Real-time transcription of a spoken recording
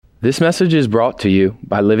This message is brought to you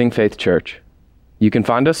by Living Faith Church. You can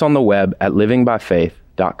find us on the web at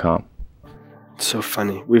livingbyfaith.com. It's so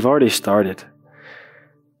funny. We've already started.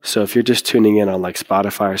 So if you're just tuning in on like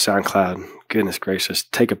Spotify or SoundCloud, goodness gracious,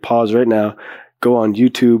 take a pause right now, go on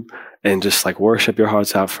YouTube and just like worship your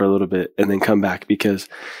hearts out for a little bit and then come back, because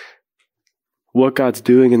what God's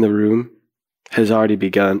doing in the room has already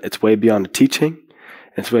begun. It's way beyond a teaching.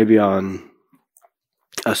 It's way beyond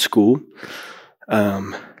a school.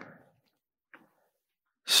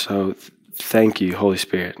 So thank you, Holy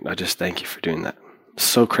Spirit. I just thank you for doing that. It's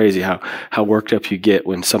so crazy how worked up you get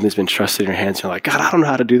when something's been trusted in your hands. You're like, God, I don't know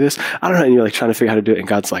how to do this. I don't know. And you're like trying to figure out how to do it. And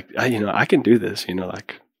God's like, I can do this.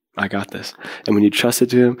 Like I got this. And when you trust it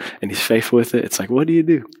to him and he's faithful with it, it's like, what do?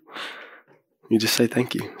 You just say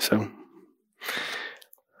thank you. So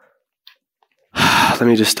let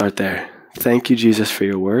me just start there. Thank you, Jesus, for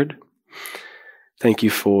your word. Thank you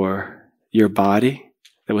for your body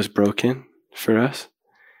that was broken for us.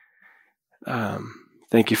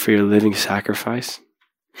 Thank you for your living sacrifice.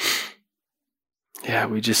 Yeah,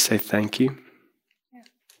 we just say thank you.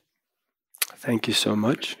 Thank you so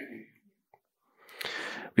much.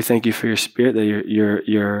 We thank you for your Spirit, that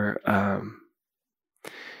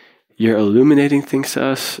you're illuminating things to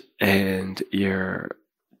us, and you're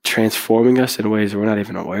transforming us in ways we're not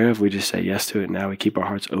even aware of. We just say yes to it now. We keep our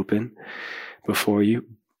hearts open before you,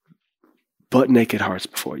 butt naked hearts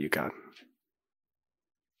before you, God.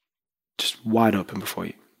 Just wide open before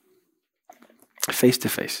you. Face to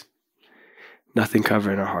face. Nothing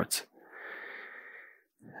covering our hearts.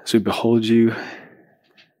 As we behold you,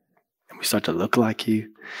 and we start to look like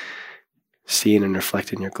you, seeing and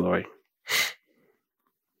reflecting your glory.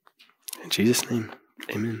 In Jesus' name,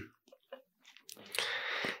 amen.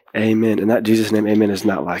 Amen. And that Jesus' name, amen, is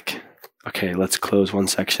not like, okay, let's close one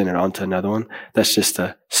section and on to another one. That's just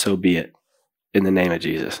a so be it in the name of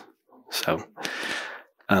Jesus. So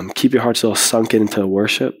keep your hearts all sunken into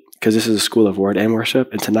worship, because this is a school of word and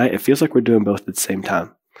worship. And tonight, it feels like we're doing both at the same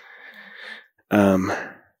time.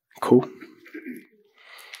 Cool.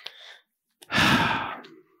 I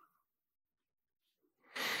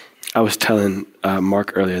was telling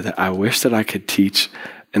Mark earlier that I wish that I could teach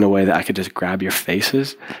in a way that I could just grab your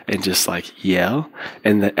faces and just like yell,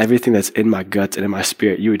 and that everything that's in my guts and in my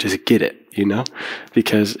spirit, you would just get it,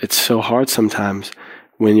 because it's so hard sometimes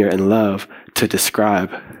when you're in love to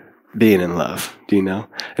describe being in love, and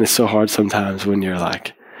it's so hard sometimes when you're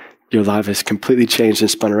like, your life has completely changed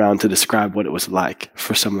and spun around to describe what it was like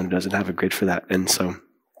for someone who doesn't have a grid for that. And so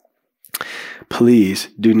please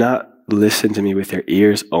do not listen to me with your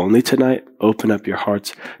ears only tonight. Open up your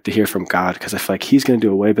hearts to hear from God, because I feel like he's going to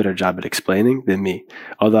do a way better job at explaining than me,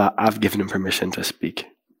 although I've given him permission to speak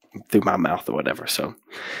through my mouth or whatever. So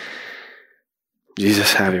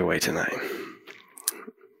Jesus, have your way tonight.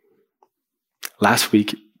 Last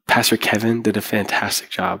week, Pastor Kevin did a fantastic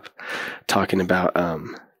job talking about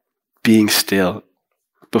being still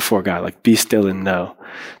before God, like be still and know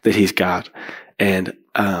that he's God. And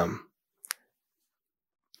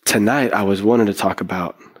tonight I was wanting to talk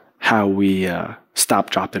about how we stop,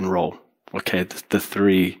 drop, and roll. Okay, the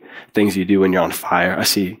three things you do when you're on fire. I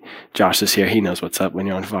see Josh is here. He knows what's up when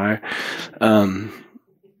you're on fire.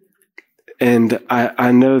 And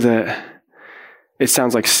I know that it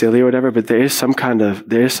sounds like silly or whatever, but there is some kind of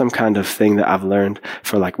thing that I've learned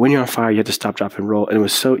for like when you're on fire, you have to stop, drop, and roll. And it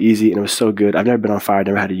was so easy and it was so good. I've never been on fire,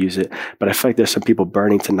 never had to use it, but I feel like there's some people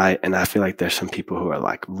burning tonight, and I feel like there's some people who are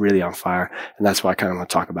like really on fire, and that's why I kind of want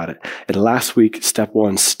to talk about it. And last week, step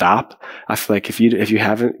one, stop. I feel like if you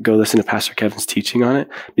haven't, go listen to Pastor Kevin's teaching on it,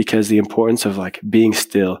 because the importance of like being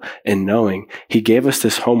still and knowing. He gave us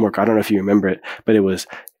this homework. I don't know if you remember it, but it was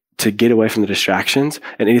to get away from the distractions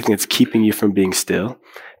and anything that's keeping you from being still.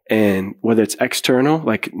 And whether it's external,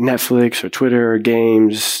 like Netflix or Twitter or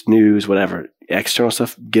games, news, whatever, external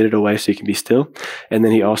stuff, get it away so you can be still. And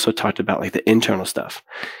then he also talked about like the internal stuff.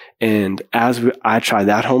 And I tried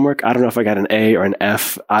that homework, I don't know if I got an A or an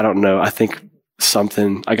F. I don't know. I think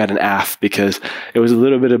I got an F, because it was a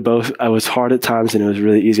little bit of both. I was hard at times and it was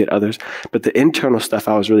really easy at others. But the internal stuff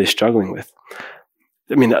I was really struggling with.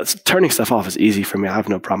 I mean, turning stuff off is easy for me. I have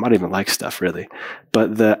no problem. I don't even like stuff really.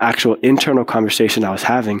 But the actual internal conversation I was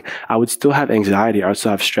having, I would still have anxiety, or I'd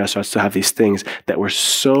still have stress, or I'd still have these things that were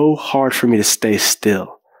so hard for me to stay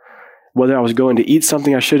still. Whether I was going to eat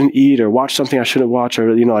something I shouldn't eat, or watch something I shouldn't watch, or,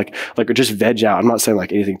 or just veg out. I'm not saying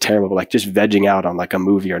like anything terrible, but like just vegging out on like a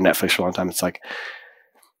movie or Netflix for a long time. It's like,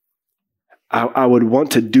 I would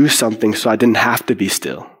want to do something so I didn't have to be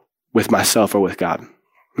still with myself or with God. Isn't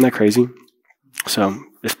that crazy? So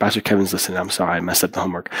if Pastor Kevin's listening, I'm sorry, I messed up the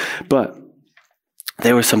homework. But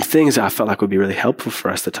there were some things that I felt like would be really helpful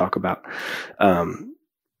for us to talk about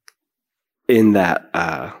in that,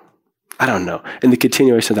 in the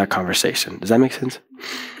continuation of that conversation. Does that make sense?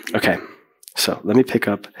 Okay, so let me pick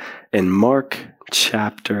up in Mark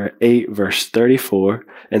chapter 8, verse 34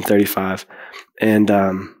 and 35. And,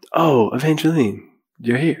 Evangeline,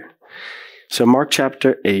 you're here. So Mark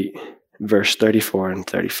chapter 8, verse 34 and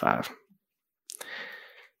 35.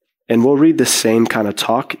 And we'll read the same kind of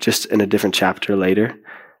talk, just in a different chapter later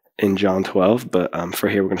in John 12. But for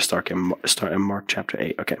here, we're going to start in Mark chapter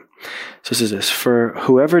 8. Okay. So this is this. For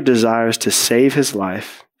whoever desires to save his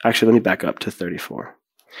life. Actually, let me back up to 34.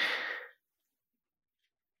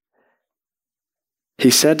 He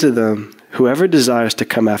said to them, whoever desires to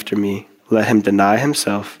come after me, let him deny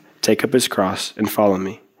himself, take up his cross, and follow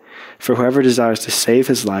me. For whoever desires to save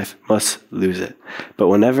his life must lose it. But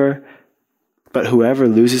whoever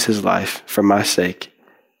loses his life for my sake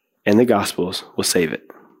and the gospel's will save it.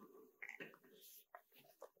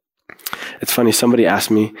 It's funny, somebody asked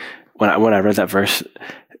me, when I read that verse,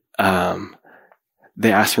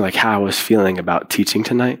 they asked me like how I was feeling about teaching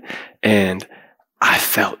tonight, and I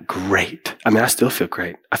felt great. I mean, I still feel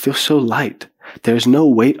great. I feel so light. There's no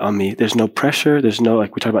weight on me. There's no pressure. There's no,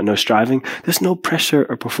 like we talk about, no striving. There's no pressure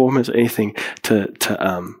or performance or anything to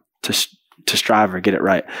strive or get it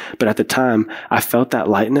right. But at the time, I felt that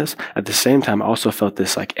lightness. At the same time, I also felt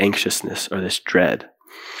this like anxiousness or this dread.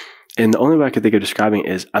 And the only way I could think of describing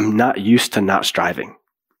it is I'm not used to not striving.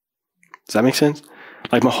 Does that make sense?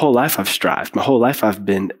 Like my whole life I've strived. My whole life I've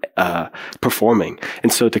been performing.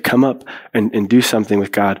 And so to come up and do something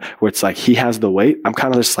with God where it's like he has the weight, I'm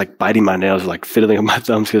kind of just like biting my nails, like fiddling with my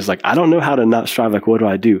thumbs because like I don't know how to not strive. Like what do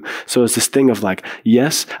I do? So it's this thing of like,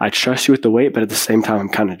 yes, I trust you with the weight, but at the same time I'm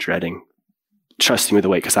kind of dreading trusting with the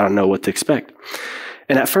weight because I don't know what to expect.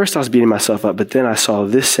 And at first I was beating myself up, but then I saw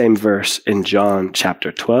this same verse in John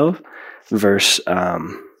chapter 12, verse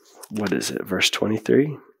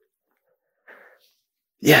 23?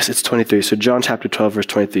 Yes, it's 23. So John chapter 12, verse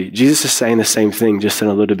 23. Jesus is saying the same thing, just in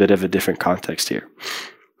a little bit of a different context here.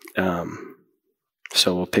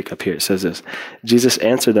 So we'll pick up here. It says this. Jesus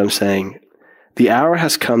answered them saying, the hour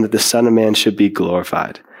has come that the Son of Man should be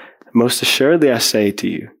glorified. Most assuredly I say to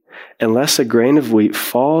you, unless a grain of wheat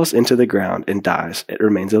falls into the ground and dies, it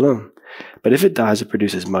remains alone. But if it dies, it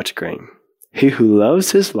produces much grain. He who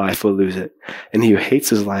loves his life will lose it, and he who hates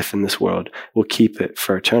his life in this world will keep it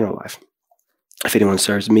for eternal life. If anyone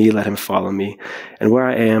serves me, let him follow me, and where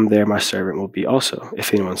I am, there my servant will be also.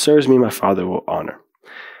 If anyone serves me, my Father will honor.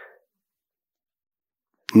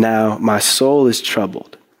 Now my soul is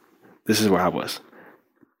troubled. This is where I was.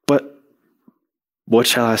 But what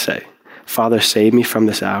shall I say? Father, save me from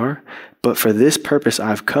this hour. But for this purpose I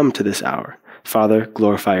have come to this hour. Father,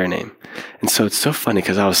 glorify your name. And so it's so funny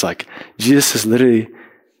because I was like, Jesus is literally,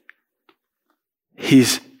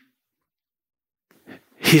 he's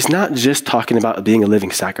not just talking about being a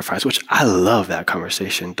living sacrifice, which I love that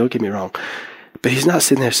conversation. Don't get me wrong. But he's not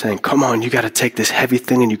sitting there saying, come on, you got to take this heavy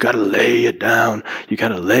thing and you got to lay it down. You got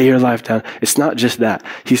to lay your life down. It's not just that.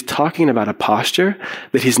 He's talking about a posture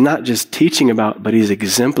that he's not just teaching about, but he's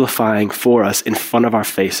exemplifying for us in front of our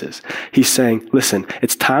faces. He's saying, listen,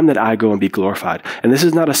 it's time that I go and be glorified. And this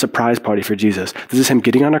is not a surprise party for Jesus. This is him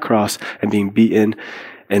getting on a cross and being beaten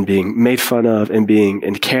and being made fun of and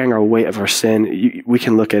carrying our weight of our sin. We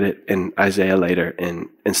can look at it in Isaiah later and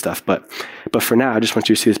stuff. But for now, I just want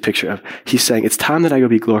you to see this picture of, he's saying, it's time that I go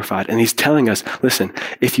be glorified. And he's telling us, listen,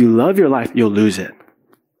 if you love your life, you'll lose it.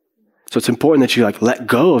 So it's important that you like let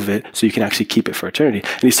go of it so you can actually keep it for eternity.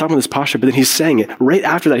 And he's talking about this posture, but then he's saying it right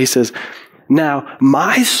after that. He says, now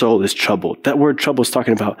my soul is troubled. That word trouble is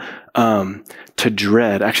talking about to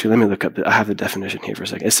dread. Actually, let me look up. I have the definition here for a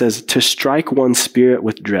second. It says to strike one's spirit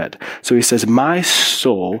with dread. So he says, my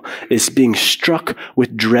soul is being struck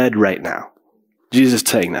with dread right now. Jesus is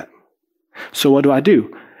saying that. So what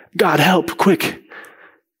do? God, help, quick,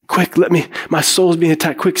 my soul's being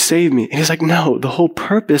attacked. Quick, save me. And he's like, no, the whole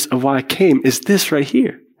purpose of why I came is this right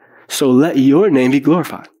here. So let your name be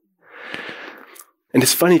glorified. And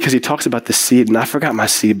it's funny because he talks about the seed, and I forgot my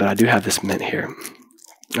seed, but I do have this mint here.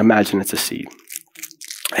 Imagine it's a seed.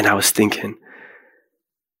 And I was thinking,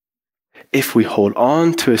 if we hold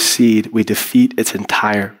on to a seed, we defeat its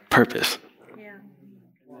entire purpose. Yeah.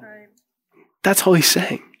 Right. That's all he's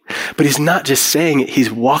saying. But he's not just saying it, he's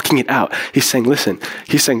walking it out. He's saying, listen,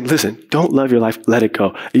 don't love your life, let it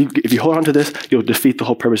go. If you hold on to this, you'll defeat the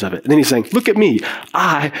whole purpose of it. And then he's saying, look at me.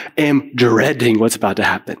 I am dreading what's about to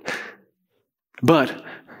happen. But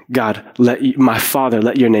God, my Father,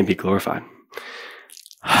 let your name be glorified.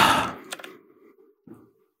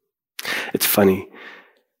 It's funny.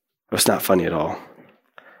 It's not funny at all.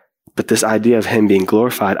 But this idea of him being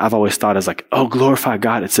glorified, I've always thought as like, oh, glorify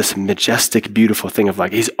God. It's this majestic, beautiful thing of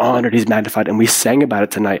like, he's honored, he's magnified. And we sang about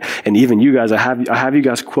it tonight. And even you guys, I have you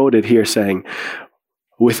guys quoted here saying,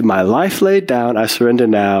 with my life laid down, I surrender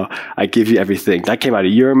now. I give you everything. That came out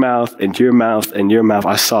of your mouth and your mouth and your mouth.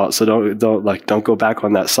 I saw it. So don't go back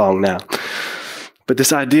on that song now. But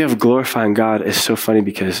this idea of glorifying God is so funny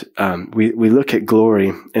because we look at glory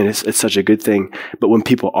and it's such a good thing. But when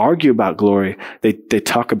people argue about glory, they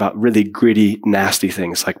talk about really gritty, nasty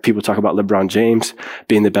things. Like people talk about LeBron James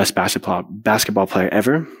being the best basketball player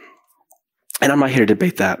ever. And I'm not here to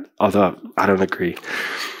debate that, although I don't agree.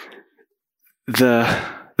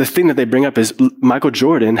 The thing that they bring up is Michael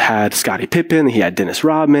Jordan had Scottie Pippen, he had Dennis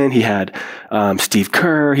Rodman, he had Steve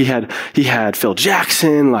Kerr, he had Phil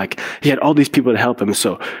Jackson, like he had all these people to help him.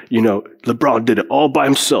 So, LeBron did it all by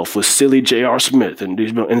himself with silly J.R. Smith and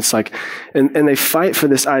it's like, and they fight for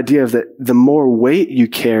this idea of that the more weight you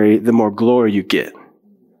carry, the more glory you get.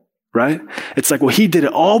 Right? It's like, well, he did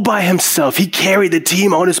it all by himself. He carried the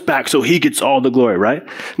team on his back, so he gets all the glory, right?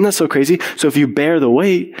 Isn't that so crazy? So if you bear the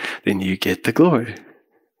weight, then you get the glory.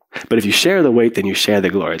 But if you share the weight, then you share the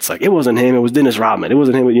glory. It's like, it wasn't him, it was Dennis Rodman. It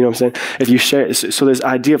wasn't him, you know what I'm saying? If you share, so this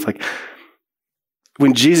idea of like,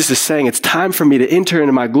 when Jesus is saying, it's time for me to enter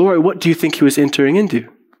into my glory, what do you think he was entering into?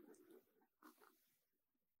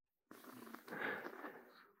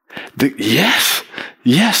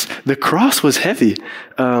 Yes, the cross was heavy.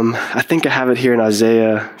 I think I have it here in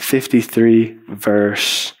Isaiah 53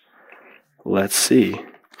 verse, let's see.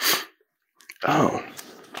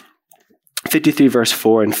 53 verse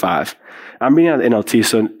 4 and 5. I'm reading out of the NLT,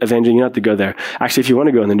 so Evangeline, you don't have to go there. Actually, if you want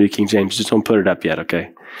to go in the New King James, just don't put it up yet,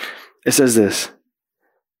 okay? It says this,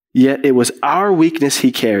 yet it was our weakness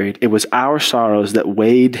he carried. It was our sorrows that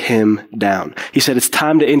weighed him down. He said, it's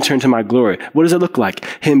time to enter into my glory. What does it look like?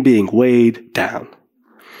 Him being weighed down.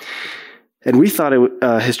 And we thought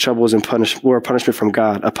his troubles were a punishment from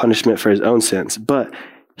God, a punishment for his own sins. But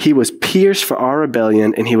he was pierced for our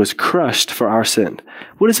rebellion and he was crushed for our sin.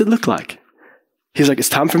 What does it look like? He's like, it's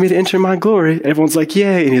time for me to enter my glory. Everyone's like,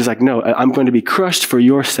 yay. And he's like, no, I'm going to be crushed for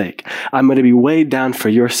your sake. I'm going to be weighed down for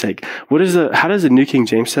your sake. How does the New King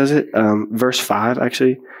James says it? Verse 5,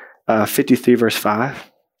 actually. 53 verse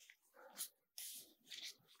 5.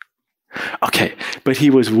 Okay, but he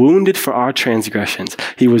was wounded for our transgressions.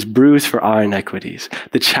 He was bruised for our iniquities.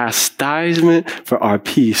 The chastisement for our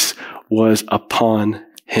peace was upon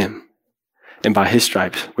him. And by his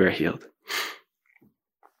stripes we are healed.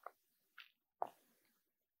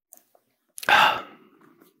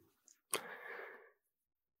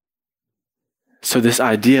 So this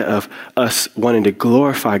idea of us wanting to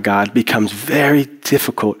glorify God becomes very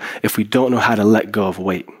difficult if we don't know how to let go of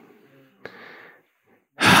weight.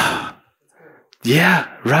 Yeah,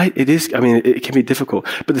 right. It is. I mean, it can be difficult.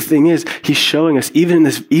 But the thing is, he's showing us, even in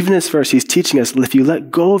this verse, he's teaching us, if you let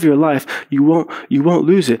go of your life, you won't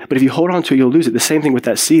lose it. But if you hold on to it, you'll lose it. The same thing with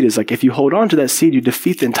that seed is like, if you hold on to that seed, you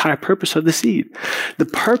defeat the entire purpose of the seed. The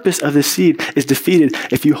purpose of the seed is defeated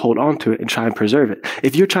if you hold on to it and try and preserve it.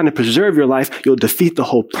 If you're trying to preserve your life, you'll defeat the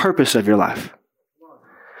whole purpose of your life.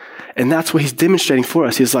 And that's what he's demonstrating for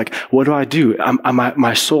us. He's like, what do?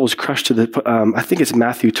 My soul is crushed to the, I think it's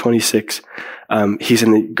Matthew 26. He's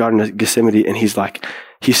in the Garden of Gethsemane and he's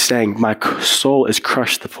saying, my soul is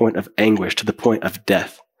crushed to the point of anguish, to the point of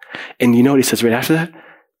death. And you know what he says right after that?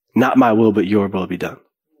 Not my will, but your will be done.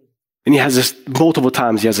 And he has this multiple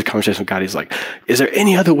times. He has a conversation with God. He's like, is there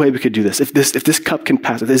any other way we could do this? If this cup can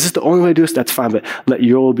pass, is this the only way to do this? That's fine, but let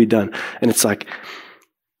your will be done. And it's like,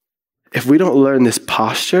 if we don't learn this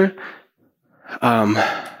posture,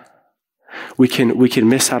 we can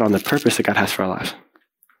miss out on the purpose that God has for our lives.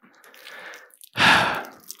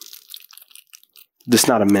 This is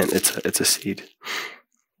not a mint, it's a seed.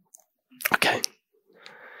 Okay.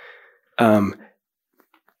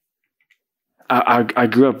 I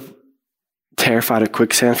grew up terrified of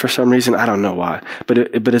quicksand for some reason. I don't know why, but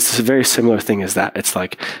it's a very similar thing as that. It's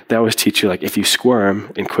like they always teach you, like, if you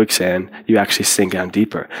squirm in quicksand, you actually sink down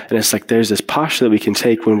deeper. And it's like there's this posture that we can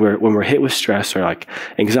take when we're hit with stress or like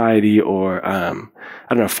anxiety or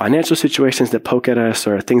I don't know, financial situations that poke at us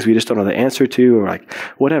or things we just don't know the answer to or like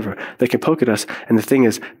whatever. They can poke at us. And the thing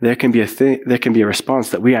is, there can be a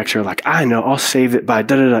response that we actually are like, I know, I'll save it by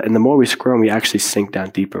da-da-da. And the more we squirm, we actually sink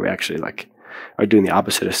down deeper. We actually are doing the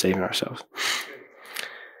opposite of saving ourselves.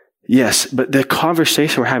 Yes, but the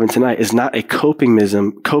conversation we're having tonight is not a coping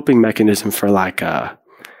mechanism for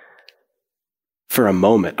for a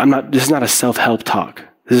moment. This is not a self-help talk.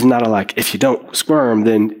 This is not a if you don't squirm,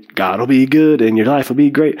 then God will be good and your life will be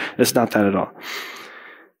great. It's not that at all.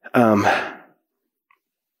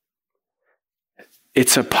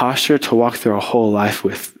 it's a posture to walk through our whole life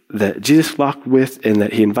with, that Jesus walked with and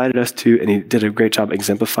that he invited us to, and he did a great job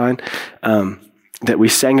exemplifying, that we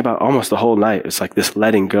sang about almost the whole night. It's like this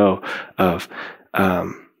letting go of,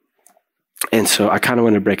 and so I kind of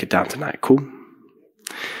want to break it down tonight. Cool?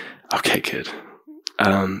 Okay, good.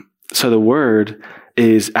 So the word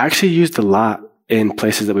is actually used a lot in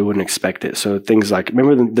places that we wouldn't expect it. So things like,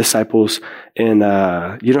 remember the disciples in,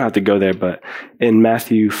 you don't have to go there, but in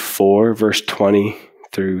Matthew 4, verse 20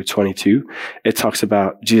 through 22, it talks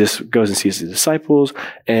about Jesus goes and sees the disciples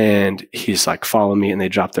and he's like, follow me. And they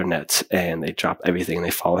drop their nets and they drop everything and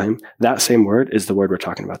they follow him. That same word is the word we're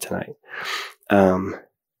talking about tonight.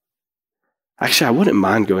 Actually, I wouldn't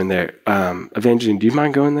mind going there. Evangeline, do you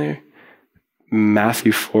mind going there?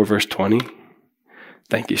 Matthew 4, verse 20.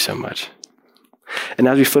 Thank you so much. And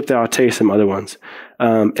as we flip there, I'll tell you some other ones.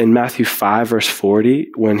 In Matthew 5, verse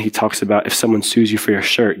 40, when he talks about if someone sues you for your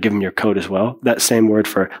shirt, give him your coat as well. That same word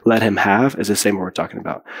for let him have is the same word we're talking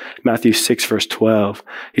about. Matthew 6, verse 12,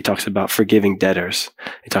 he talks about forgiving debtors.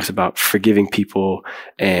 He talks about forgiving people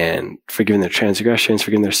and forgiving their transgressions,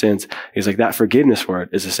 forgiving their sins. He's like, that forgiveness word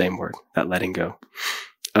is the same word, that letting go.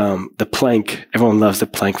 The plank, everyone loves the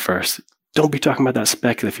plank verse. Don't be talking about that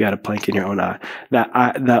speck if you had a plank in your own eye.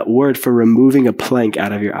 That word for removing a plank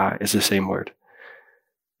out of your eye is the same word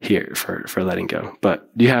here for letting go. But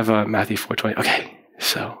do you have Matthew 4:20? Okay,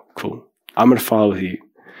 so cool. I'm going to follow with you.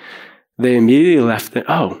 They immediately left.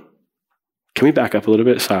 Can we back up a little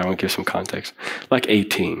bit? Sorry, I want to give some context. Like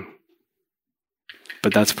 18.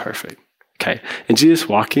 But that's perfect. Okay. And Jesus,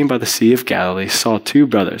 walking by the Sea of Galilee, saw two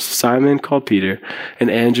brothers, Simon called Peter and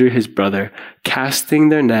Andrew his brother, casting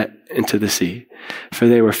their net into the sea, for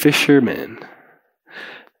they were fishermen.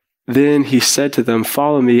 Then he said to them,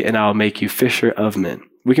 follow me and I'll make you fisher of men.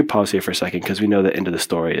 We can pause here for a second because we know the end of the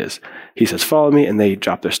story is, he says, follow me, and they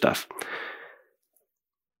drop their stuff.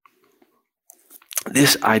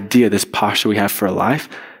 This idea, this posture we have for life,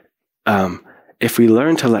 if we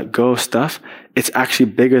learn to let go of stuff, it's actually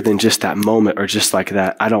bigger than just that moment or just like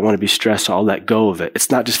that. I don't want to be stressed, so I'll let go of it. It's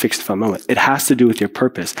not just fixed for a moment. It has to do with your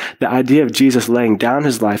purpose. The idea of Jesus laying down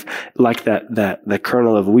his life like the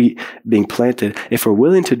kernel of wheat being planted, if we're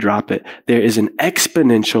willing to drop it, there is an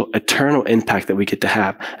exponential, eternal impact that we get to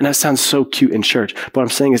have. And that sounds so cute in church. But what I'm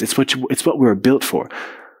saying is it's what we were built for.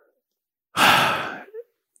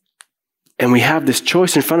 And we have this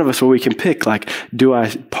choice in front of us where we can pick, like, do I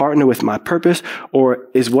partner with my purpose or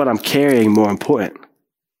is what I'm carrying more important?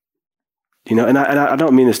 You know, and I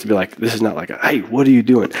don't mean this to be like, this is not like, hey, what are you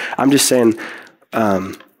doing? I'm just saying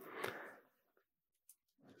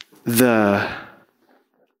the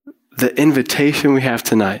invitation we have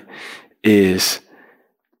tonight is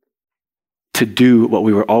to do what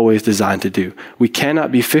we were always designed to do. We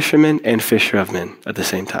cannot be fishermen and fisher of men at the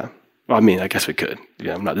same time. Well, I mean, I guess we could.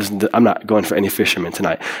 Yeah, I'm not going for any fishermen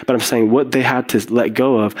tonight. But I'm saying what they had to let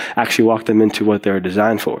go of actually walked them into what they were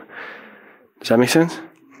designed for. Does that make sense?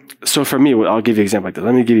 So for me, I'll give you an example like that.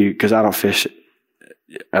 Let me give you, because I don't fish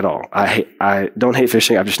at all. I don't hate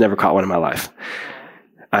fishing. I've just never caught one in my life.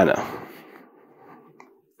 I know.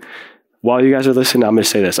 While you guys are listening, I'm going to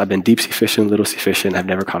say this. I've been deep sea fishing, little sea fishing. I've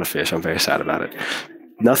never caught a fish. I'm very sad about it.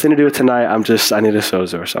 Nothing to do with tonight. I need a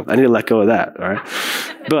sozo or something. I need to let go of that. All right.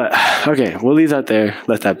 But okay, we'll leave that there.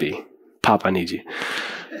 Let that be. Pop, I need you.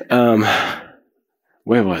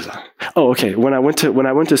 Where was I? Oh, okay. When I went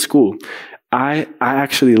to school, I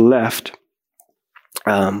actually left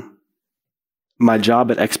my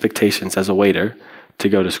job at Expectations as a waiter to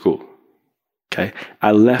go to school. Okay.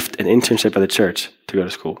 I left an internship at the church to go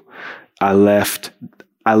to school. I left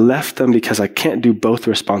them because I can't do both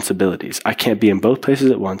responsibilities. I can't be in both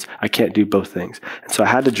places at once. I can't do both things. And so I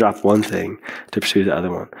had to drop one thing to pursue the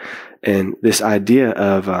other one. And this idea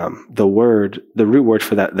of the root word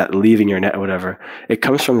for that leaving your net or whatever, it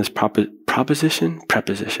comes from this preposition.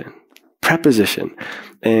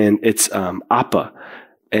 And it's appa.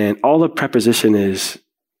 And all the preposition is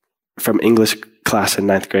from English class in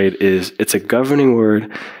 9th grade it's a governing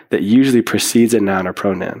word that usually precedes a noun or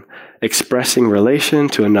pronoun, expressing relation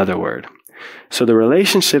to another word. So the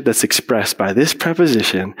relationship that's expressed by this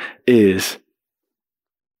preposition is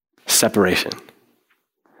separation.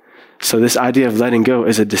 So this idea of letting go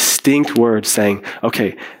is a distinct word saying,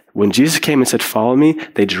 okay, when Jesus came and said, follow me,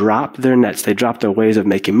 they dropped their nets. They dropped their ways of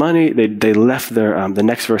making money. They left their, the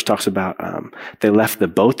next verse talks about, they left the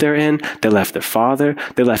boat they're in. They left their father.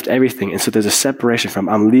 They left everything. And so there's a separation from,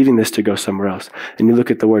 I'm leaving this to go somewhere else. And you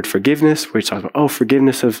look at the word forgiveness, where it talks about,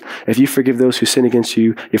 forgiveness of, if you forgive those who sin against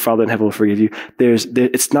you, your Father in heaven will forgive you.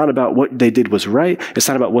 It's not about what they did was right. It's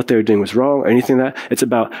not about what they were doing was wrong or anything like that. It's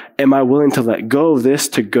about, am I willing to let go of this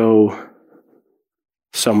to go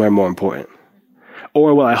somewhere more important?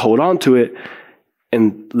 Or will I hold on to it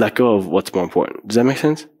and let go of what's more important? Does that make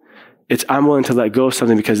sense? I'm willing to let go of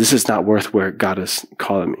something because this is not worth where God is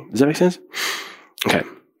calling me. Does that make sense? Okay.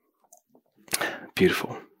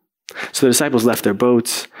 Beautiful. So the disciples left their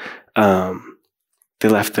boats. They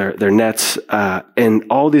left their nets. And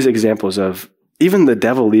all these examples of even the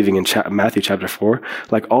devil leaving in Matthew chapter 4,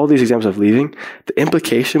 like all these examples of leaving, the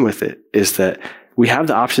implication with it is that we have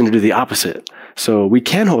the option to do the opposite. So we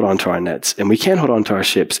can hold on to our nets, and we can hold on to our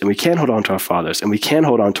ships, and we can hold on to our fathers, and we can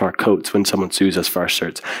hold on to our coats when someone sues us for our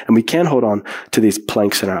shirts, and we can hold on to these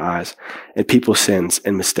planks in our eyes and people's sins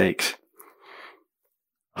and mistakes.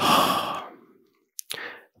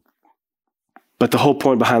 But the whole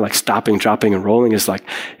point behind like stopping, dropping, and rolling is like,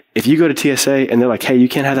 if you go to TSA and they're like, hey, you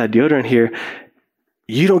can't have that deodorant here,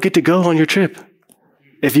 you don't get to go on your trip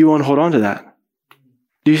if you want to hold on to that.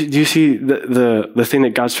 Do you see the thing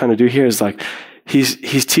that God's trying to do here is like,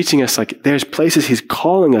 he's teaching us, like, there's places he's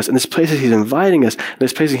calling us, and there's places he's inviting us, and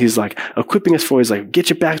there's places he's like equipping us for. He's like,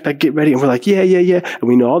 get your backpack, get ready. And we're like, yeah. And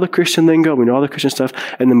we know all the Christian lingo, we know all the Christian stuff.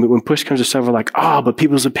 And then when push comes to shove, we're like, but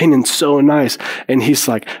people's opinion's so nice. And he's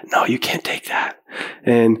like, no, you can't take that.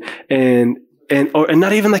 And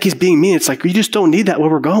not even like he's being mean. It's like, you just don't need that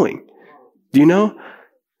where we're going. Do you know?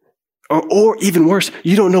 Or even worse,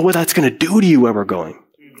 you don't know what that's going to do to you where we're going.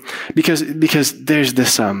 Because there's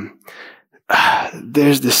this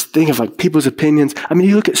thing of like people's opinions. I mean,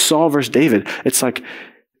 you look at Saul versus David. It's like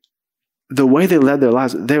the way they led their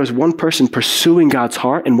lives. There was one person pursuing God's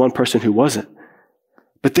heart and one person who wasn't.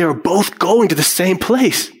 But they were both going to the same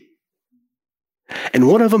place. And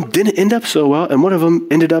one of them didn't end up so well, and one of them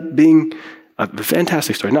ended up being a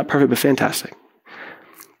fantastic story. Not perfect, but fantastic.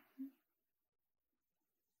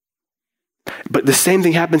 But the same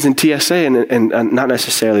thing happens in TSA, and not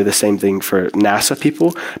necessarily the same thing for NASA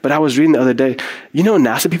people. But I was reading the other day,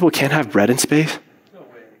 NASA people can't have bread in space. No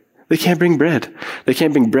way. They can't bring bread. They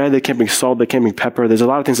can't bring bread. They can't bring salt. They can't bring pepper. There's a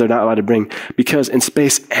lot of things they're not allowed to bring because in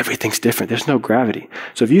space, everything's different. There's no gravity.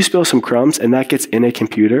 So if you spill some crumbs and that gets in a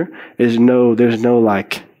computer, there's no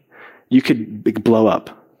like, you could blow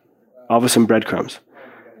up all of some breadcrumbs.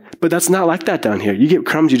 But that's not like that down here. You get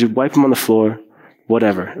crumbs, you just wipe them on the floor.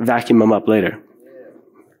 Whatever, vacuum them up later.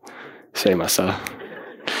 Say myself.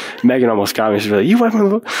 Megan almost got me. She's like, you wipe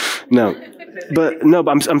them up? No, but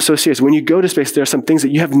I'm so serious. When you go to space, there are some things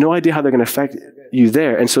that you have no idea how they're going to affect you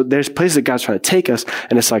there. And so there's places that God's trying to take us.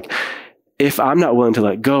 And it's like, if I'm not willing to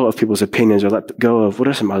let go of people's opinions or let go of, what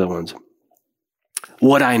are some other ones?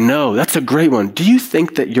 What I know. That's a great one. Do you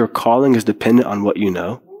think that your calling is dependent on what you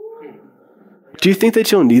know? Do you think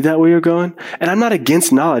that you'll need that where you're going? And I'm not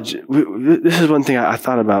against knowledge. This is one thing I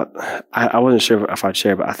thought about. I wasn't sure if I'd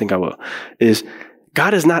share, but I think I will. Is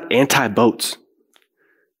God is not anti-boats.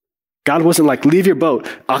 God wasn't like, leave your boat.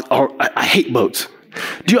 I hate boats.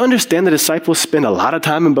 Do you understand the disciples spend a lot of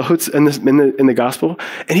time in boats in the gospel?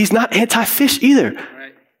 And he's not anti-fish either.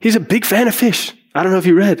 He's a big fan of fish. I don't know if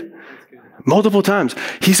you read. Multiple times.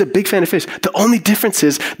 He's a big fan of fish. The only difference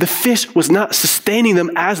is the fish was not sustaining them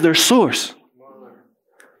as their source.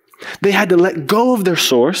 They had to let go of their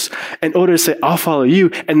source in order to say, I'll follow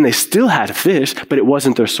you. And they still had a fish, but it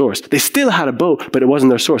wasn't their source. They still had a boat, but it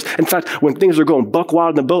wasn't their source. In fact, when things were going buck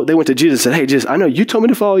wild in the boat, they went to Jesus and said, hey, Jesus, I know you told me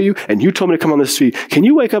to follow you and you told me to come on this street. Can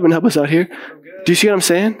you wake up and help us out here? Do you see what I'm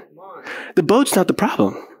saying? The boat's not the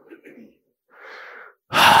problem.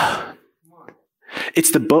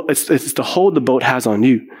 It's the boat. It's the hold the boat has on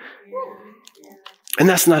you. And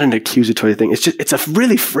that's not an accusatory thing. It's a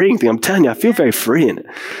really freeing thing. I'm telling you, I feel very free in it.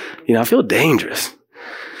 I feel dangerous.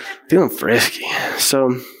 Feeling frisky.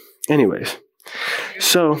 So, anyways.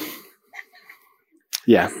 So,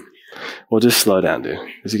 yeah. We'll just slow down, dude.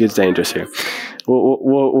 Because it gets dangerous here.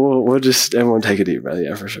 We'll just, everyone take a deep breath.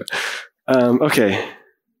 Yeah, for sure. Okay.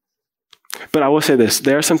 But I will say this.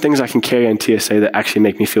 There are some things I can carry on TSA that actually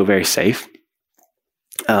make me feel very safe.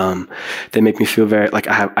 They make me feel very, like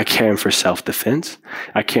I carry them for self-defense.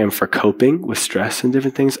 I carry them for coping with stress and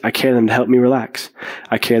different things. I carry them to help me relax.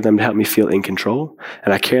 I carry them to help me feel in control.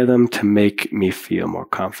 And I carry them to make me feel more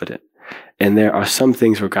confident. And there are some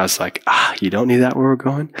things where God's like, you don't need that where we're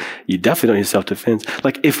going. You definitely don't need self-defense.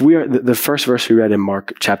 Like if we are, the first verse we read in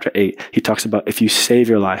Mark chapter 8, he talks about if you save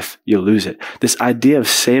your life, you'll lose it. This idea of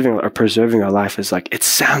saving or preserving our life is like, it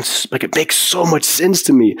sounds like it makes so much sense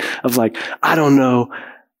to me of like, I don't know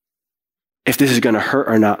if this is going to hurt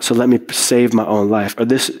or not, so let me save my own life. Or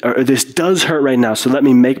this does hurt right now, so let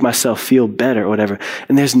me make myself feel better or whatever.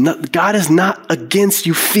 And God is not against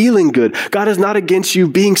you feeling good. God is not against you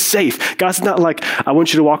being safe. God's not like, I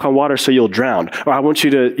want you to walk on water so you'll drown. Or I want you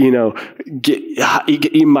to, get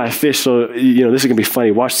eaten by a fish so, this is going to be funny.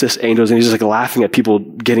 Watch this, angels. And he's just like laughing at people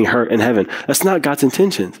getting hurt in heaven. That's not God's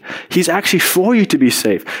intentions. He's actually for you to be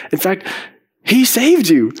safe. In fact, he saved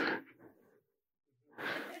you.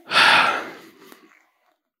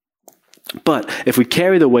 But if we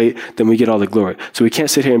carry the weight, then we get all the glory. So we can't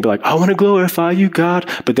sit here and be like, I want to glorify you, God,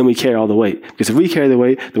 but then we carry all the weight. Because if we carry the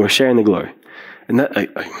weight, then we're sharing the glory. And that,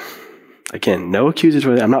 again, no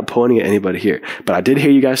accusatory. I'm not pointing at anybody here. But I did hear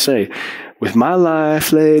you guys say, with my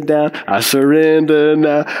life laid down, I surrender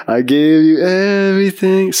now. I give you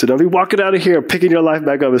everything. So don't be walking out of here picking your life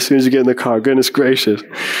back up as soon as you get in the car. Goodness gracious.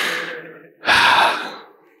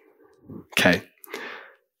 Okay.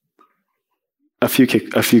 A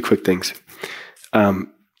few quick things.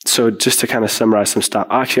 So just to kind of summarize some stuff.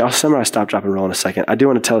 Actually, I'll summarize Stop, Drop, and Roll in a second. I do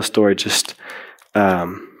want to tell a story just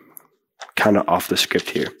kind of off the script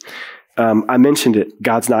here. I mentioned it.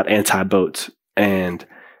 God's not anti-boats. And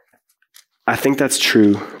I think that's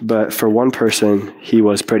true. But for one person, he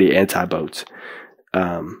was pretty anti-boats.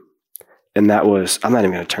 And that was, I'm not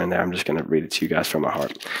even going to turn there. I'm just going to read it to you guys from my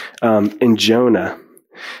heart. In Jonah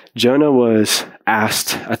was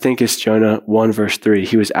asked, I think it's Jonah 1 verse 3.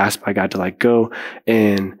 He was asked by God to go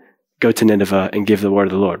to Nineveh and give the word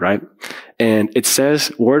of the Lord, right? And it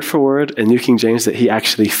says word for word in New King James that he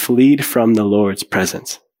actually fled from the Lord's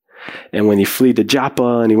presence. And when he fled to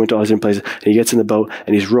Joppa and he went to all these different places, and he gets in the boat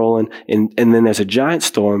and he's rolling, and then there's a giant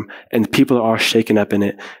storm and people are all shaken up in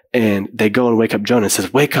it, and they go and wake up Jonah and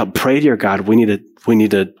says, wake up, pray to your God. We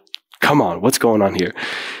need to, come on, what's going on here?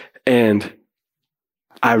 And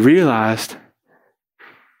I realized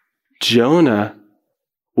God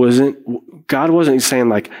wasn't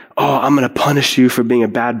saying oh, I'm going to punish you for being a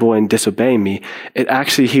bad boy and disobeying me. It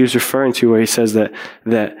actually, he was referring to where he says that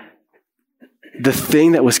the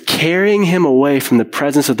thing that was carrying him away from the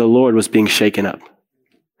presence of the Lord was being shaken up.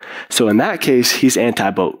 So in that case, he's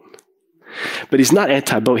anti-boat. But he's not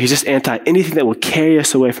anti-boat. He's just anti anything that will carry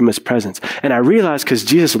us away from his presence. And I realized because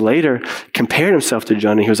Jesus later compared himself to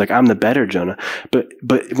Jonah. He was like, I'm the better Jonah. But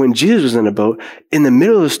when Jesus was in a boat, in the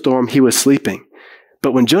middle of the storm, he was sleeping.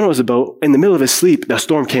 But when Jonah was in a boat, in the middle of his sleep, the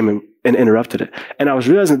storm came and interrupted it. And I was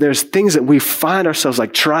realizing there's things that we find ourselves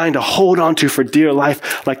trying to hold on to for dear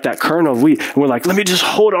life, like that kernel of wheat. And we're like, let me just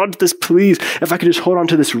hold on to this, please. If I could just hold on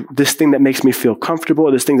to this thing that makes me feel comfortable,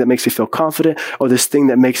 or this thing that makes me feel confident, or this thing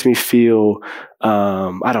that makes me feel,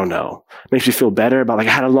 I don't know, makes me feel better about I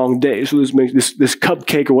had a long day. So this makes this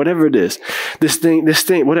cupcake or whatever it is, this thing,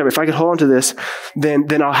 whatever. If I could hold on to this,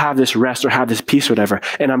 then I'll have this rest or have this peace or whatever.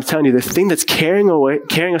 And I'm telling you, the thing that's carrying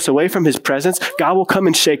us away from his presence, God will come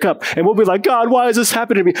and shake up. And we'll be like, God, why is this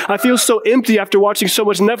happening to me? I feel so empty after watching so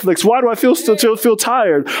much Netflix. Why do I still feel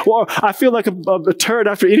tired? Or I feel like a turd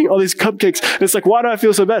after eating all these cupcakes. And it's why do I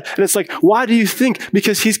feel so bad? And it's why do you think?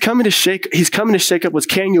 Because he's coming to shake up what's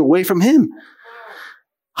carrying you away from him.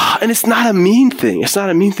 And it's not a mean thing. It's not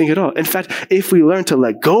a mean thing at all. In fact, if we learn to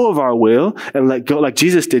let go of our will and let go, like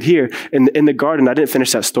Jesus did here in the garden, I didn't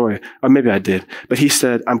finish that story, or maybe I did, but he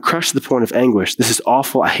said, I'm crushed to the point of anguish. This is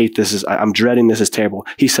awful. I hate this. I'm dreading this. Is terrible.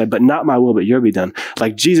 He said, but not my will, but your be done.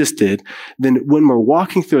 Like Jesus did, then when we're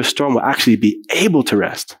walking through a storm, we'll actually be able to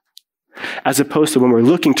rest, as opposed to when we're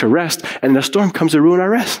looking to rest and the storm comes to ruin our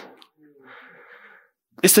rest.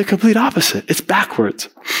 It's the complete opposite. It's backwards.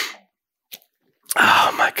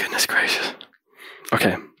 Oh, my goodness gracious.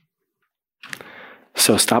 Okay.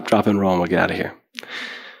 So stop, drop, and roll, and we'll get out of here.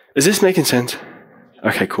 Is this making sense?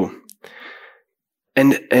 Okay, cool.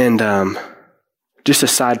 And just a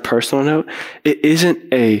side personal note, it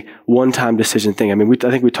isn't a one-time decision thing. I mean,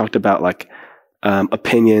 I think we talked about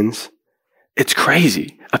opinions. It's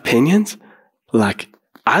crazy. Opinions?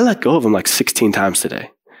 I let go of them 16 times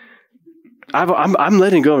today. I'm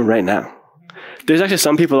letting go of them right now. There's actually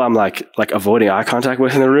some people I'm avoiding eye contact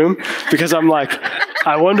with in the room because I'm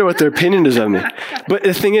I wonder what their opinion is of me. But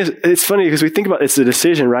the thing is, it's funny because we think about it's a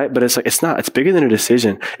decision, right? But it's not. It's bigger than a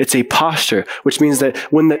decision. It's a posture, which means that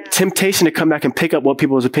when the temptation to come back and pick up what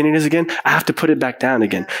people's opinion is again, I have to put it back down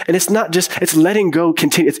again. And it's not just, it's letting go,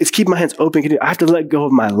 continue. It's keeping my hands open. Continue. I have to let go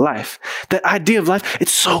of my life. That idea of life,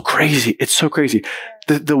 it's so crazy. It's so crazy.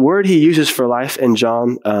 The word he uses for life in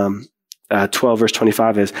John, 12, verse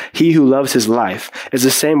 25 is, he who loves his life is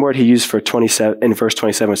the same word he used for 27 in verse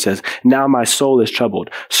 27. It says, now my soul is troubled.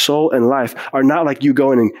 Soul and life are not like you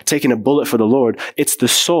going and taking a bullet for the Lord. It's the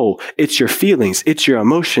soul. It's your feelings. It's your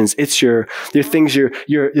emotions. It's your things, your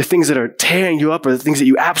things that are tearing you up, or the things that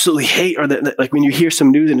you absolutely hate, or that like when you hear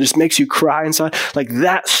some news and it just makes you cry inside. Like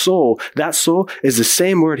that soul is the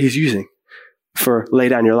same word he's using for lay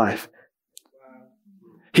down your life.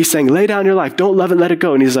 He's saying, lay down your life. Don't love it, let it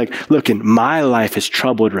go. And he's like, look, my life is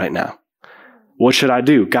troubled right now. What should I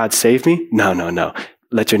do? God save me? No.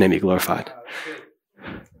 Let your name be glorified.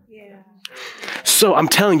 Yeah. So I'm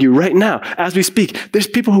telling you right now, as we speak, there's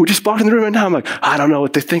people who just walk in the room right now. I'm like, I don't know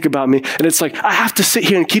what they think about me. And it's like, I have to sit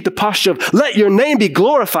here and keep the posture of, let your name be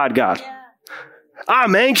glorified, God. Yeah.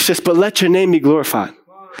 I'm anxious, but let your name be glorified.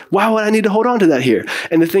 Why would I need to hold on to that here?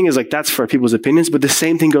 And the thing is, like, that's for people's opinions, but the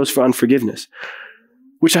same thing goes for unforgiveness,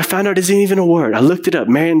 which I found out isn't even a word. I looked it up.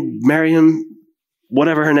 Merriam,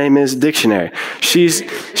 whatever her name is, dictionary. She's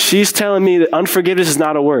telling me that unforgiveness is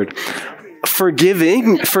not a word.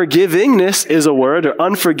 Forgivingness is a word, or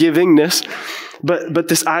unforgivingness. But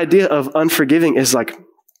this idea of unforgiving is like,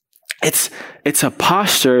 it's a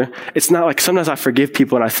posture. It's not like sometimes I forgive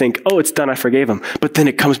people and I think, oh, it's done, I forgave them. But then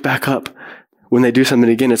it comes back up when they do something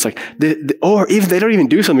again. It's like, or even they don't even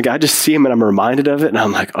do something. I just see them and I'm reminded of it. And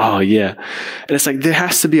I'm like, oh yeah. And it's like, there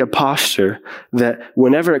has to be a posture that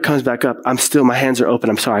whenever it comes back up, my hands are open.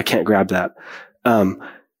 I'm sorry, I can't grab that.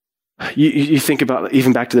 You think about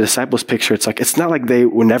even back to the disciples picture. It's like, it's not like they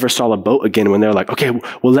never saw a boat again when they're like, okay,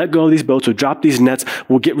 we'll let go of these boats. We'll drop these nets.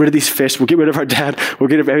 We'll get rid of these fish. We'll get rid of our dad. We'll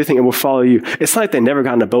get rid of everything and we'll follow you. It's not like they never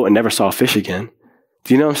got in a boat and never saw a fish again.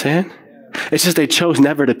 Do you know what I'm saying? It's just they chose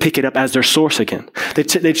never to pick it up as their source again.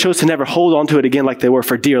 They chose to never hold on to it again like they were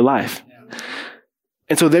for dear life.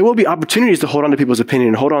 And so there will be opportunities to hold on to people's opinion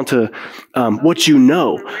and hold on to what you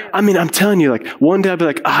know. I mean, I'm telling you, like, one day I'll be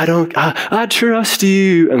like, I trust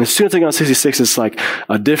you. And as soon as I get on 66, it's like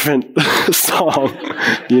a different song.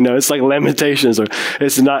 You know, it's like Lamentations, or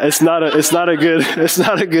it's not a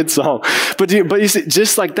good song. But you see,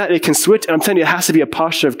 just like that, it can switch. And I'm telling you, it has to be a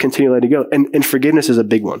posture of continually letting go. And forgiveness is a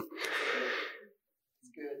big one.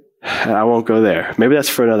 I won't go there. Maybe that's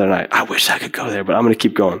for another night. I wish I could go there, but I'm going to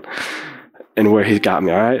keep going. And where he's got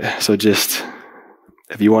me, all right? So just,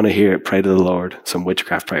 if you want to hear it, pray to the Lord, some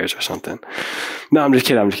witchcraft prayers or something. No, I'm just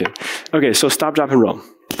kidding. Okay, so stop, drop, and roll.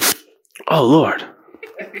 Oh, Lord.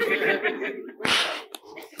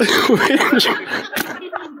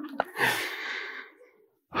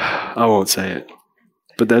 I won't say it.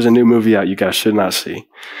 But there's a new movie out you guys should not see.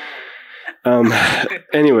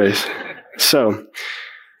 Anyways, so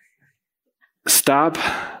stop.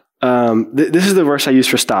 This is the verse I use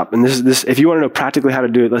for stop. And this, if you want to know practically how to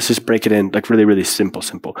do it, let's just break it in like really, really simple.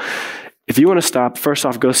 If you want to stop, first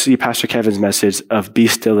off, go see Pastor Kevin's message of be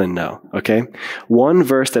still and know, okay? One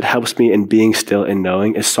verse that helps me in being still and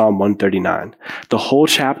knowing is Psalm 139. The whole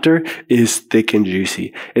chapter is thick and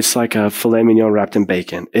juicy. It's like a filet mignon wrapped in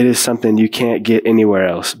bacon. It is something you can't get anywhere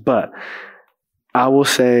else. But I will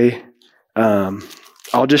say,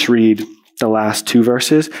 I'll just read the last two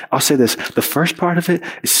verses. I'll say this. The first part of it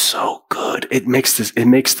is so good. It makes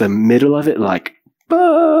the middle of it like,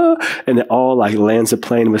 and it all like lands a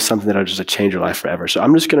plane with something that'll just change your life forever. So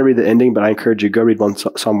I'm just going to read the ending, but I encourage you, go read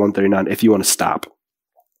Psalm 139 if you want to stop.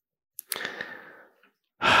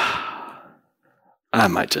 I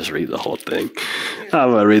might just read the whole thing.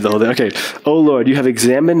 I'm going to read the whole thing. Okay. Oh Lord, you have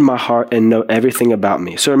examined my heart and know everything about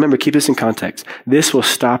me. So remember, keep this in context. This will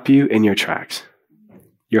stop you in your tracks.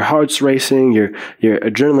 Your heart's racing, your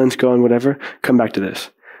adrenaline's going, whatever. Come back to this.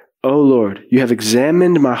 Oh Lord, you have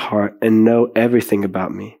examined my heart and know everything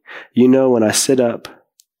about me. You know when I sit up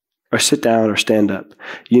or sit down or stand up.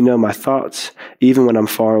 You know my thoughts, even when I'm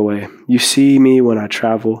far away. You see me when I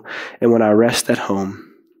travel and when I rest at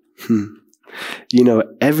home. You know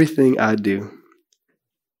everything I do.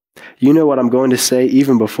 You know what I'm going to say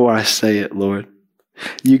even before I say it, Lord.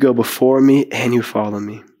 You go before me and you follow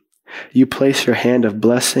me. You place your hand of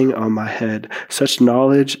blessing on my head. Such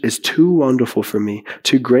knowledge is too wonderful for me,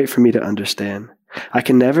 too great for me to understand. I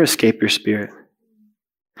can never escape your spirit.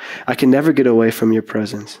 I can never get away from your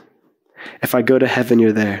presence. If I go to heaven,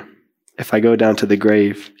 you're there. If I go down to the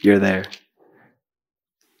grave, you're there.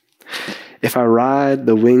 If I ride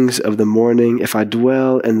the wings of the morning, if I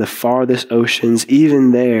dwell in the farthest oceans,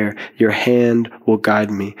 even there your hand will guide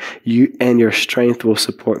me, and your strength will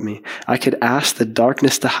support me. I could ask the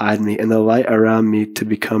darkness to hide me and the light around me to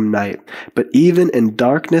become night. But even in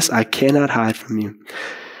darkness, I cannot hide from you.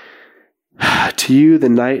 To you, the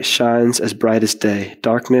night shines as bright as day.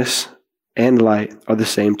 Darkness and light are the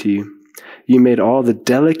same to you. You made all the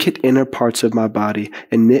delicate inner parts of my body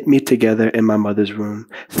and knit me together in my mother's womb.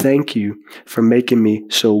 Thank you for making me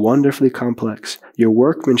so wonderfully complex. Your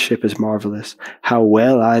workmanship is marvelous. How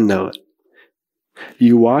well I know it.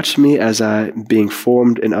 You watched me as I being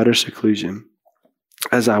formed in utter seclusion.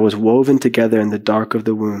 As I was woven together in the dark of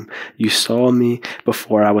the womb, you saw me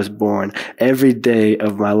before I was born. Every day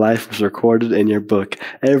of my life was recorded in your book.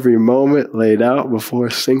 Every moment laid out before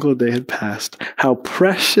a single day had passed. How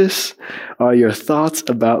precious are your thoughts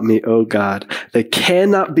about me, O God. They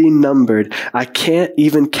cannot be numbered. I can't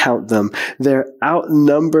even count them. They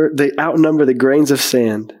outnumber the grains of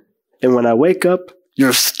sand. And when I wake up,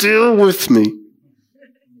 you're still with me.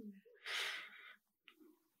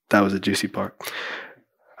 That was a juicy part.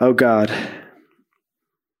 Oh God,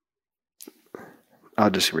 I'll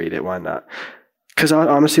just read it. Why not? Because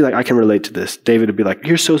honestly, I can relate to this. David would be like,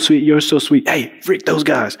 "You're so sweet. You're so sweet. Hey, freak those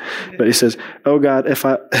guys." But he says, "Oh God,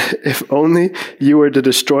 if only you were to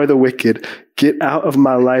destroy the wicked, get out of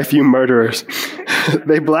my life, you murderers."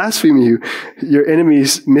 They blaspheme you. Your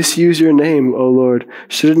enemies misuse your name, O Lord.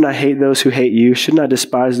 Shouldn't I hate those who hate you? Shouldn't I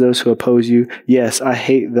despise those who oppose you? Yes, I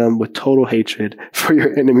hate them with total hatred, for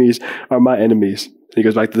your enemies are my enemies. And he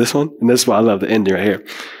goes back to this one, and this is why I love the ending right here.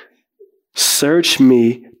 Search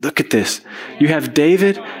me. Look at this. You have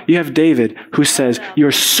David who says,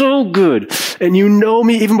 "You're so good, and you know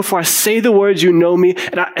me even before I say the words. You know me,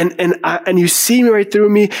 and you see me right through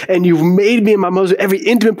me, and you've made me in my mother's every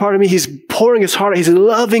intimate part of me." He's pouring his heart out. He's a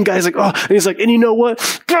loving guy. He's like, "Oh," and he's like, "And you know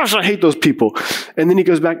what? Gosh, I hate those people." And then he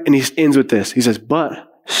goes back and he ends with this. He says, "But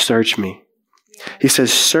search me." He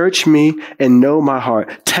says, "Search me and know my heart.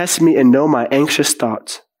 Test me and know my anxious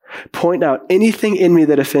thoughts. Point out anything in me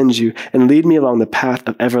that offends you and lead me along the path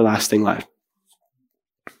of everlasting life."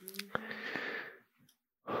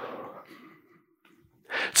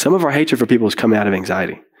 Some of our hatred for people is coming out of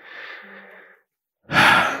anxiety.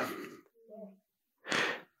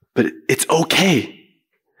 But it's okay.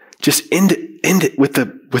 Just end it with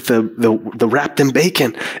the wrapped in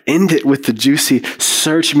bacon. End it with the juicy,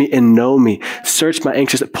 search me and know me. Search my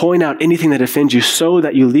anxious, point out anything that offends you so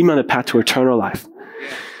that you lead me on the path to eternal life,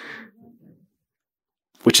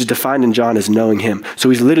 which is defined in John as knowing him. So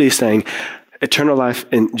he's literally saying eternal life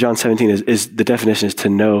in John 17 is the definition is to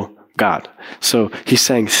know God. So he's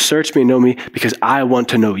saying, search me and know me because I want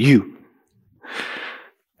to know you.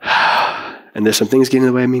 And there's some things getting in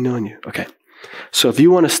the way of me knowing you. Okay. So if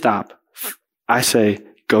you want to stop, I say,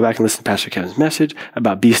 go back and listen to Pastor Kevin's message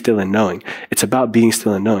about be still and knowing. It's about being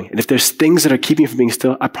still and knowing. And if there's things that are keeping you from being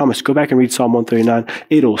still, I promise, go back and read Psalm 139.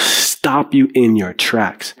 It'll stop you in your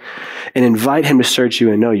tracks and invite him to search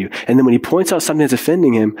you and know you. And then when he points out something that's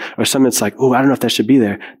offending him or something that's like, oh, I don't know if that should be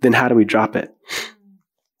there, then how do we drop it?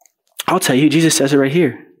 I'll tell you, Jesus says it right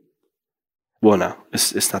here. Well, no,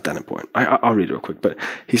 it's not that important. I'll read it real quick. But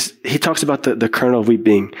he talks about the kernel of wheat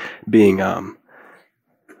being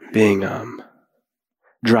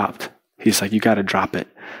dropped. He's like, you got to drop it.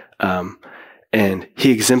 And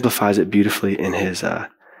he exemplifies it beautifully in his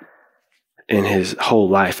whole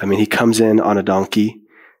life. I mean, he comes in on a donkey,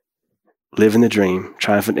 living the dream,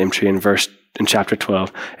 triumphant entry in chapter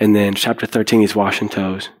 12. And then chapter 13, he's washing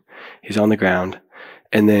toes. He's on the ground.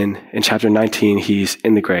 And then in chapter 19, he's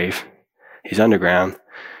in the grave. He's underground.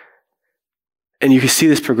 And you can see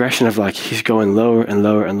this progression of like, he's going lower and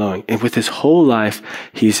lower and lower. And with his whole life,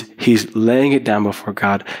 he's laying it down before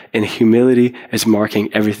God, and humility is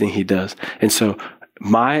marking everything he does. And so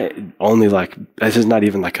this is not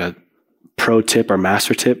even like a pro tip or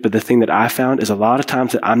master tip, but the thing that I found is a lot of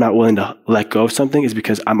times that I'm not willing to let go of something is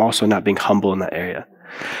because I'm also not being humble in that area.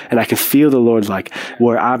 And I can feel the Lord like,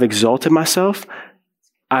 where I've exalted myself,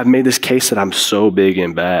 I've made this case that I'm so big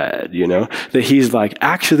and bad, that he's like,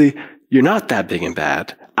 actually, you're not that big and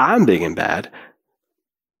bad. I'm big and bad.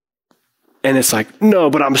 And it's like, no,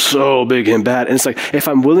 but I'm so big and bad. And it's like, if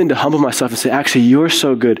I'm willing to humble myself and say, actually, you're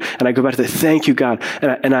so good. And I go back to that, thank you, God.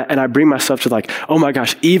 And I bring myself to like, oh my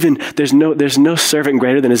gosh, even there's no servant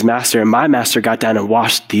greater than his master. And my master got down and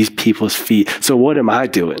washed these people's feet. So what am I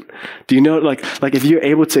doing? Do you know, like if you're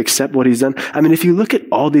able to accept what he's done? I mean, if you look at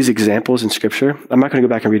all these examples in scripture, I'm not going to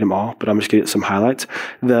go back and read them all, but I'm just going to get some highlights.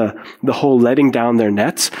 The whole letting down their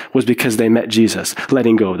nets was because they met Jesus.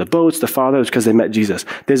 Letting go of the boats, the Father, was because they met Jesus.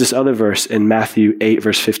 There's this other verse in Matthew 8,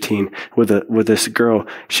 verse 15, with this girl,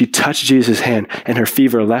 she touched Jesus' hand and her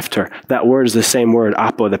fever left her. That word is the same word,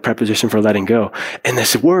 apo, the preposition for letting go. And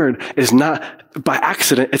this word is not by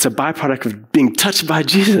accident, it's a byproduct of being touched by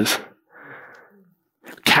Jesus.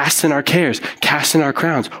 Casting our cares, casting our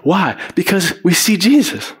crowns. Why? Because we see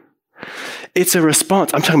Jesus. It's a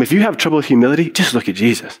response. I'm talking about if you have trouble with humility, just look at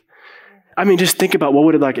Jesus. I mean, just think about what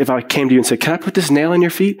would it like if I came to you and said, can I put this nail in your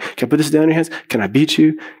feet? Can I put this nail in your hands? Can I beat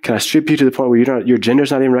you? Can I strip you to the point where your gender's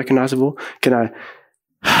not even recognizable? It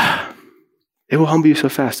will humble you so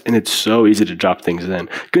fast. And it's so easy to drop things then.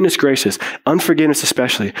 Goodness gracious, unforgiveness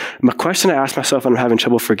especially. My question I ask myself when I'm having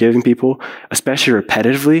trouble forgiving people, especially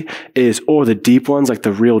repetitively, is, or the deep ones, like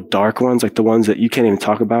the real dark ones, like the ones that you can't even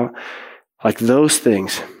talk about, like those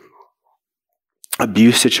things,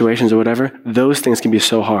 abuse situations or whatever, those things can be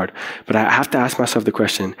so hard. But I have to ask myself the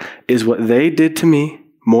question, is what they did to me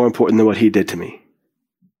more important than what he did to me?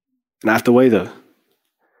 And I have to weigh those.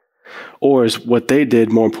 Or is what they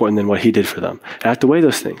did more important than what he did for them? And I have to weigh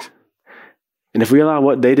those things. And if we allow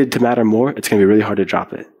what they did to matter more, it's going to be really hard to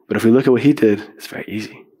drop it. But if we look at what he did, it's very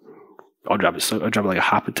easy. I'll drop it like a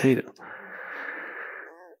hot potato.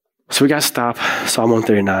 So we got stop, Psalm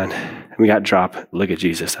 139. And we got drop, look at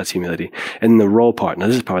Jesus. That's humility. And the roll part. Now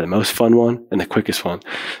this is probably the most fun one and the quickest one.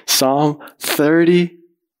 Psalm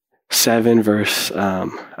 37 verse,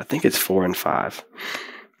 I think it's 4 and 5.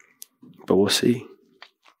 But we'll see.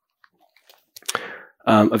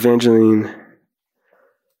 Evangeline,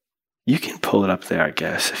 you can pull it up there, I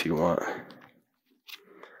guess, if you want.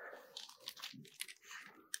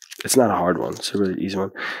 It's not a hard one. It's a really easy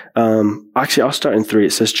one. Actually, I'll start in 3.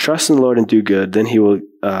 It says, trust in the Lord and do good. Then you'll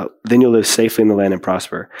live safely in the land and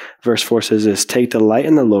prosper. Verse 4 says this, take delight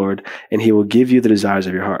in the Lord and he will give you the desires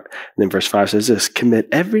of your heart. And then verse 5 says this, commit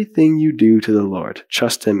everything you do to the Lord.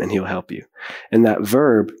 Trust him and he'll help you. And that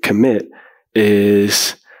verb, commit,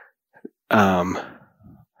 is,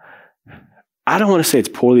 I don't want to say it's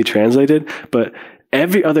poorly translated, but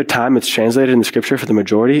every other time it's translated in the scripture for the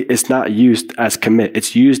majority, it's not used as commit.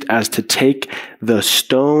 It's used as to take the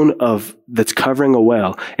stone that's covering a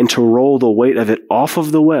well and to roll the weight of it off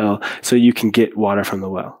of the well so you can get water from the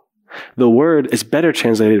well. The word is better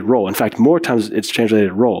translated roll. In fact, more times it's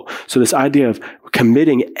translated roll. So this idea of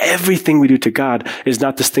committing everything we do to God is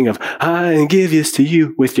not this thing of, I give this to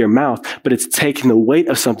you with your mouth, but it's taking the weight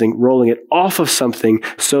of something, rolling it off of something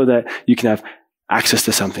so that you can have access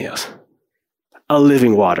to something else. A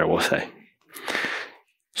living water, we'll say.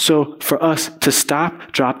 So for us to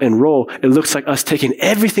stop, drop, and roll, it looks like us taking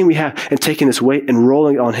everything we have and taking this weight and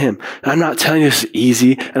rolling it on him. And I'm not telling you this is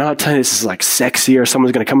easy, and I'm not telling you this is like sexy or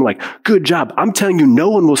someone's going to come and like, good job. I'm telling you no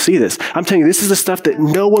one will see this. I'm telling you this is the stuff that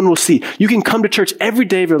no one will see. You can come to church every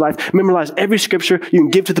day of your life, memorize every scripture, you can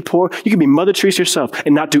give to the poor, you can be Mother Teresa yourself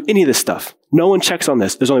and not do any of this stuff. No one checks on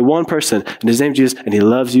this. There's only one person, and his name is Jesus, and he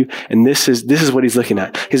loves you, and this is what he's looking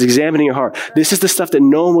at. He's examining your heart. This is the stuff that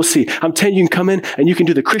no one will see. I'm telling you, you can come in and you can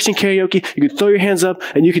do the Christian karaoke, you can throw your hands up,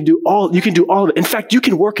 and you can do all of it. In fact, you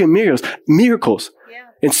can work in miracles.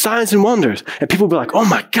 And signs and wonders. And people will be like, oh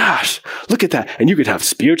my gosh, look at that. And you could have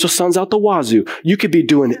spiritual sons out the wazoo. You could be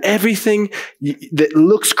doing everything that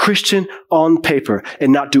looks Christian on paper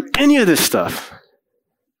and not do any of this stuff.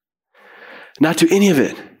 Not do any of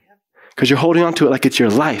it. Because you're holding on to it like it's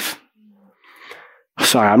your life.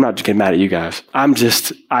 Sorry, I'm not getting mad at you guys. I'm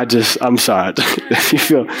sorry.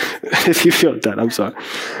 if you feel that, I'm sorry.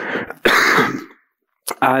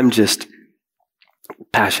 I'm just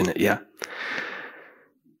passionate, yeah.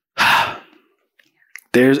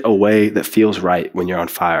 There's a way that feels right when you're on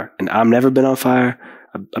fire. And I've never been on fire.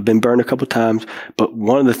 I've been burned a couple times. But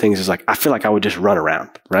one of the things is like, I feel like I would just run around,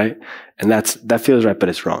 right? And that feels right, but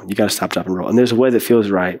it's wrong. You got to stop, drop, and roll. And there's a way that feels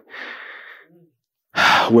right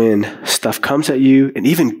when stuff comes at you, and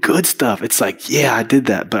even good stuff. It's like, yeah, I did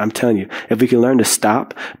that. But I'm telling you, if we can learn to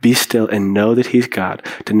stop, be still, and know that he's God,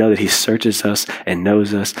 to know that he searches us and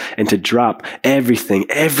knows us, and to drop everything,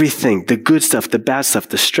 the good stuff, the bad stuff,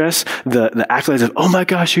 the stress, the accolades of, oh my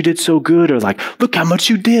gosh, you did so good, or like, look how much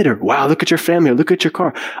you did, or wow, look at your family, or look at your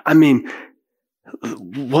car. I mean,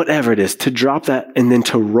 whatever it is, to drop that and then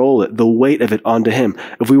to roll it, the weight of it onto him.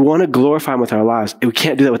 If we want to glorify him with our lives, we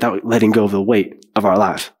can't do that without letting go of the weight of our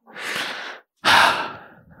lives.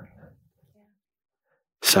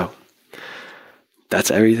 So,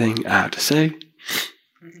 that's everything I have to say.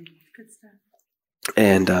 Good stuff.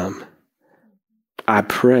 And I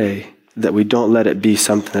pray that we don't let it be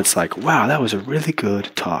something that's like, wow, that was a really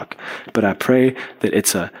good talk. But I pray that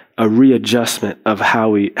it's a readjustment of how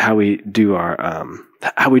we do our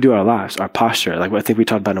lives, our posture. Like what I think we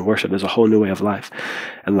talked about in worship, there's a whole new way of life.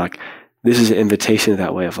 And like, this is an invitation to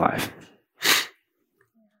that way of life.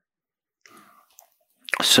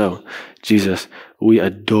 So, Jesus, we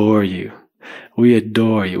adore you. We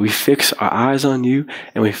adore you. We fix our eyes on you,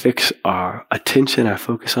 and we fix our attention, our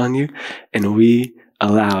focus on you, and we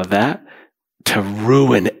allow that to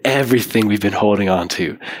ruin everything we've been holding on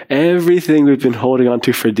to. Everything we've been holding on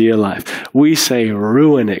to for dear life. We say,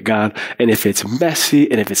 ruin it, God. And if it's messy,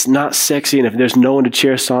 and if it's not sexy, and if there's no one to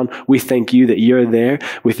cheer us on, we thank you that you're there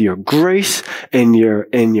with your grace and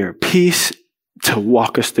your peace to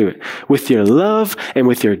walk us through it. With your love and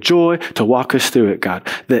with your joy to walk us through it, God.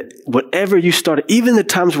 That whatever you started, even the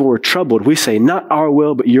times where we're troubled, we say, not our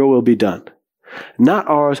will, but your will be done. Not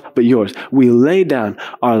ours, but yours. We lay down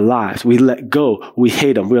our lives. We let go. We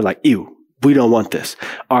hate them. We're like, ew, we don't want this.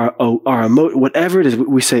 Whatever it is,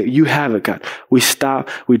 we say, you have it, God. We stop,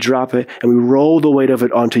 we drop it, and we roll the weight of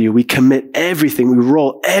it onto you. We commit everything. We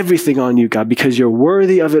roll everything on you, God, because you're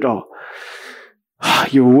worthy of it all.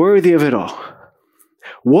 You're worthy of it all.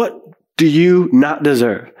 What do you not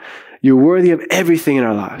deserve? You're worthy of everything in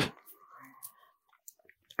our lives.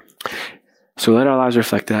 So let our lives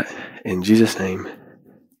reflect that. In Jesus' name,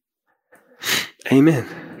 amen.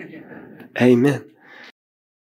 Amen.